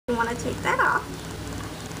take that off.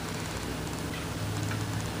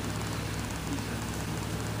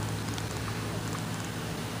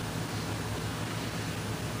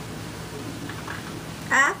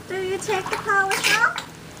 After you take the polish off,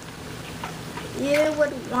 you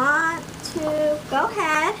would want to go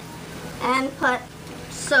ahead and put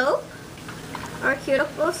soap or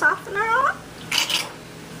cuticle softener on.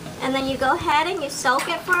 And then you go ahead and you soak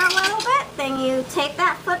it for a little bit. Then you take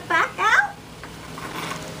that foot back out.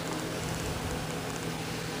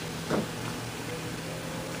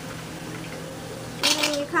 And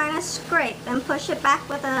then you kind of scrape and push it back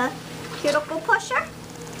with a cuticle pusher.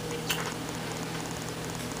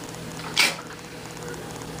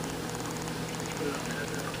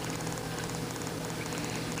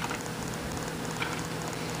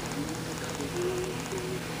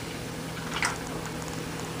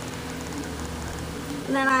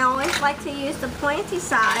 And then I always like to use the pointy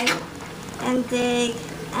side and dig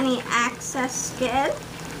any excess skin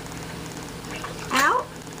out.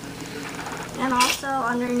 And also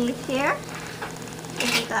underneath here,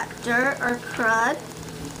 if you got dirt or crud.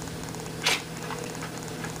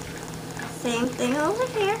 Same thing over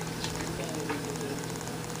here.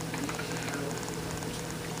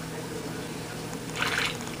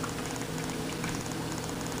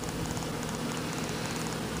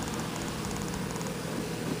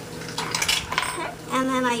 And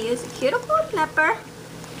then I use a cuticle nipper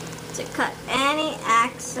to cut any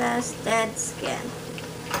excess dead skin.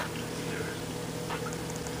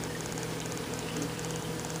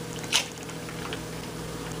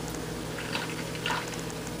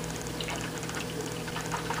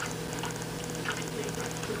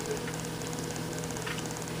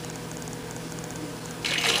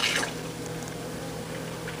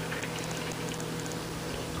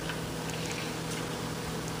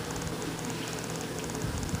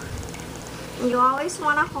 You always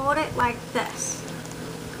want to hold it like this.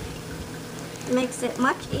 It makes it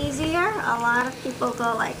much easier. A lot of people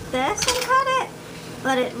go like this and cut it,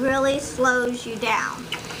 but it really slows you down.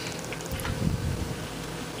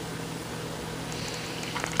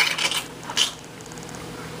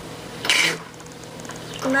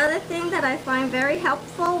 Another thing that I find very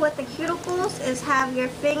helpful with the cuticles is have your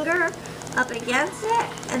finger up against it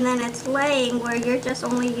and then it's laying where you're just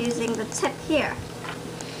only using the tip here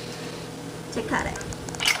to cut it.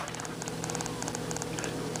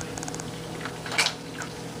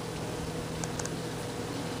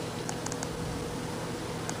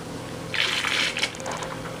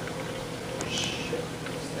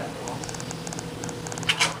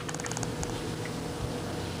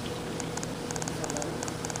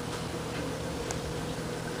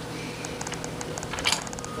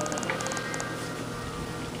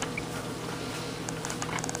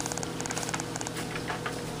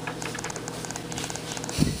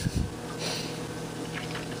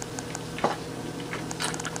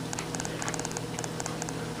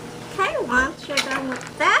 Once you're done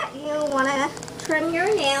with that, you want to trim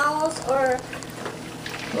your nails or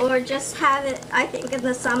just have it, I think in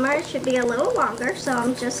the summer it should be a little longer, so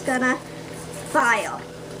I'm just going to file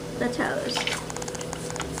the toes.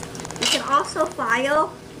 You can also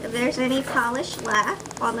file if there's any polish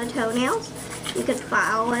left on the toenails. You can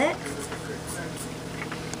file it.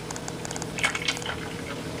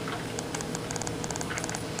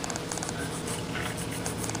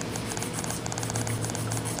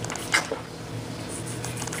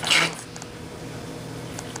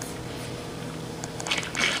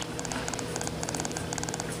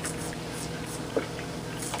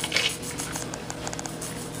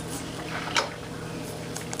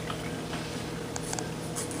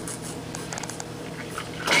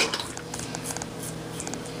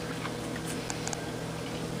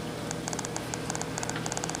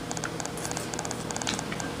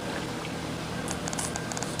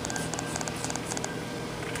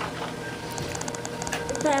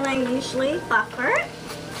 Then I usually buffer it.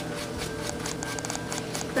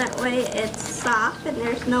 That way it's soft and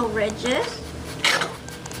there's no ridges.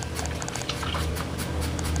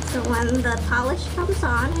 So when the polish comes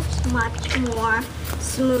on, it's much more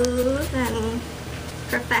smooth and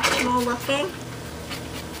professional looking.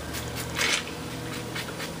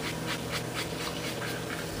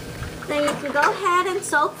 Then you can go ahead and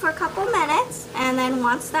soak for a couple minutes, and then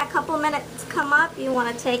once that couple minutes come up, you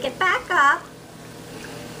want to take it back up.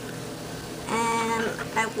 And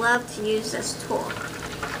I love to use this tool.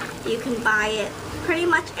 You can buy it pretty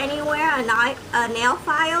much anywhere. A nail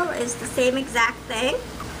file is the same exact thing.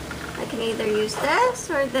 I can either use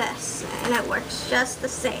this or this, and it works just the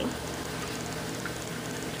same.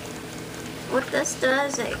 What this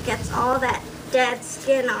does, it gets all that dead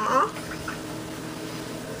skin off.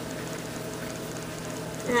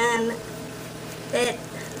 And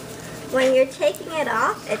when you're taking it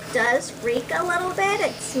off, it does reek a little bit.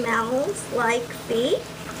 It smells like feet.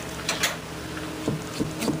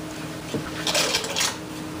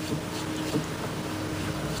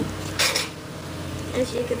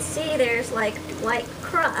 As you can see, there's like white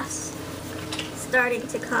crust starting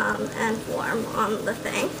to come and form on the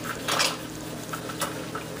thing.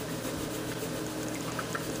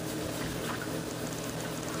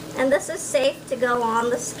 And this is safe to go on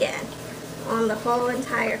the skin, on the whole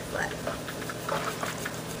entire foot.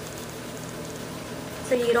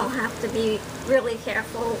 So you don't have to be really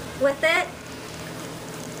careful with it.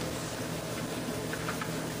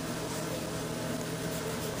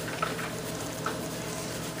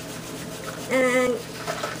 And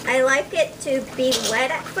I like it to be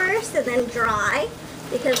wet at first and then dry,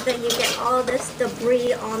 because then you get all this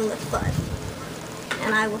debris on the foot.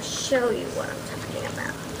 And I will show you what I'm talking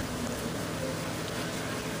about.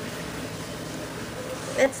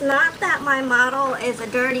 It's not that my model is a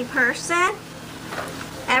dirty person.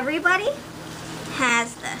 Everybody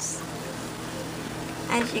has this.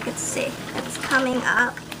 As you can see, it's coming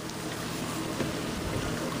up.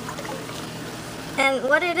 And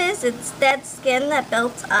what it is, it's dead skin that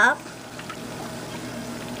builds up.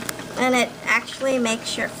 And it actually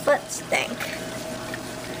makes your foot stink.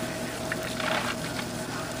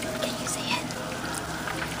 Can you see it?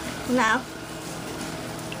 No.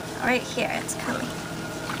 Right here, it's coming.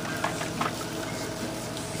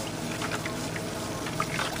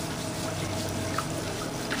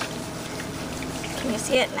 Can you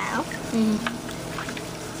see it now? Mm-hmm.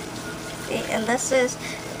 See, and this is,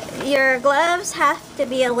 your gloves have to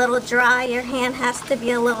be a little dry, your hand has to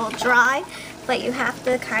be a little dry, but you have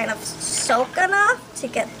to kind of soak enough to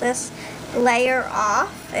get this layer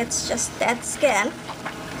off. It's just dead skin.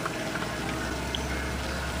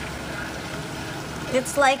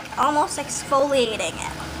 It's like almost exfoliating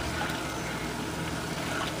it.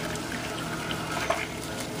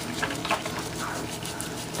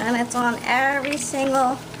 And it's on every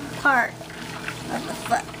single part of the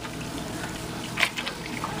foot.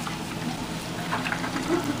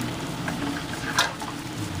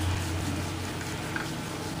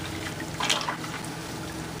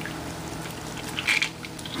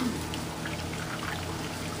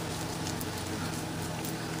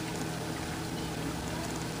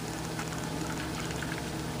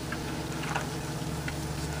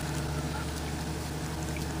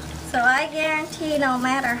 So I guarantee no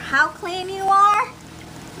matter how clean you are,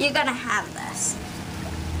 you're gonna have this.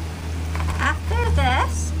 After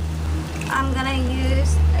this, I'm gonna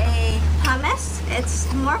use a pumice.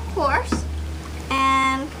 It's more coarse,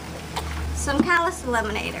 and some callus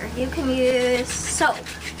eliminator. You can use soap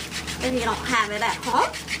if you don't have it at home.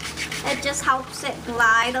 It just helps it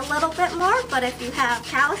glide a little bit more, but if you have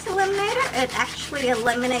callus eliminator, it actually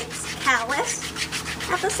eliminates callus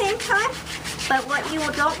at the same time. But what you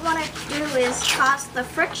don't want to do is cause the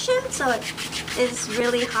friction, so it is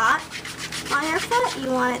really hot on your foot.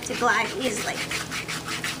 You want it to glide easily.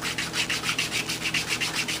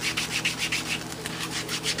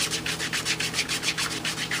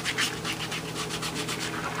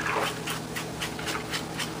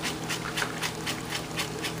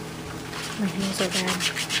 My heels are bad.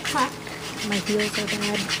 Huh? My heels are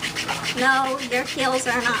bad. No, your heels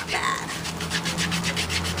are not bad.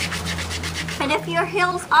 And if your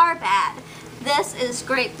heels are bad, this is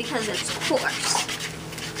great because it's coarse.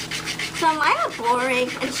 So am I a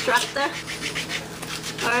boring instructor?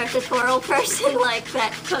 Or a tutorial person like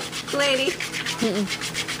that cook lady?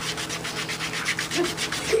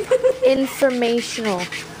 Informational.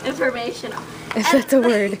 Informational. If that's a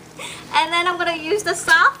word. And then I'm going to use the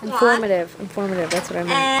soft one. Informative, that's what I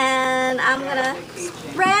meant. And I'm going to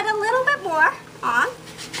spread a little bit more on.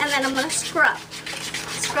 And then I'm going to scrub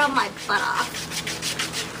my butt off.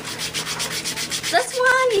 This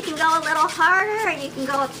one, you can go a little harder, and you can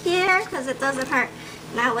go up here because it doesn't hurt.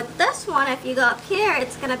 Now with this one, if you go up here,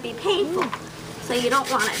 it's going to be painful. So you don't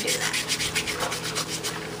want to do that.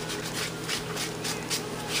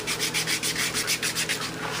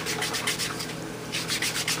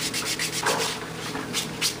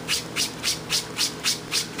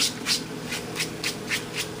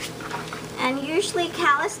 And usually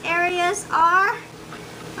callus areas are,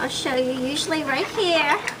 I'll show you, usually right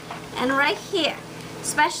here and right here.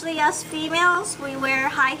 Especially us females, we wear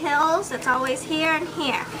high heels. It's always here and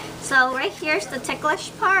here. So right here's the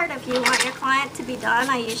ticklish part. If you want your client to be done,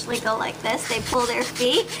 I usually go like this. They pull their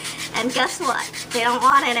feet, and guess what? They don't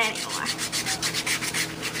want it anymore.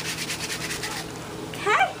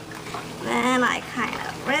 Okay. Then I kind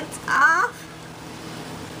of rinse off.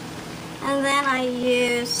 And then I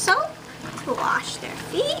use soap to wash their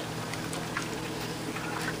feet.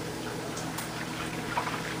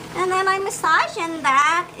 And then I massage, and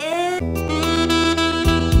that is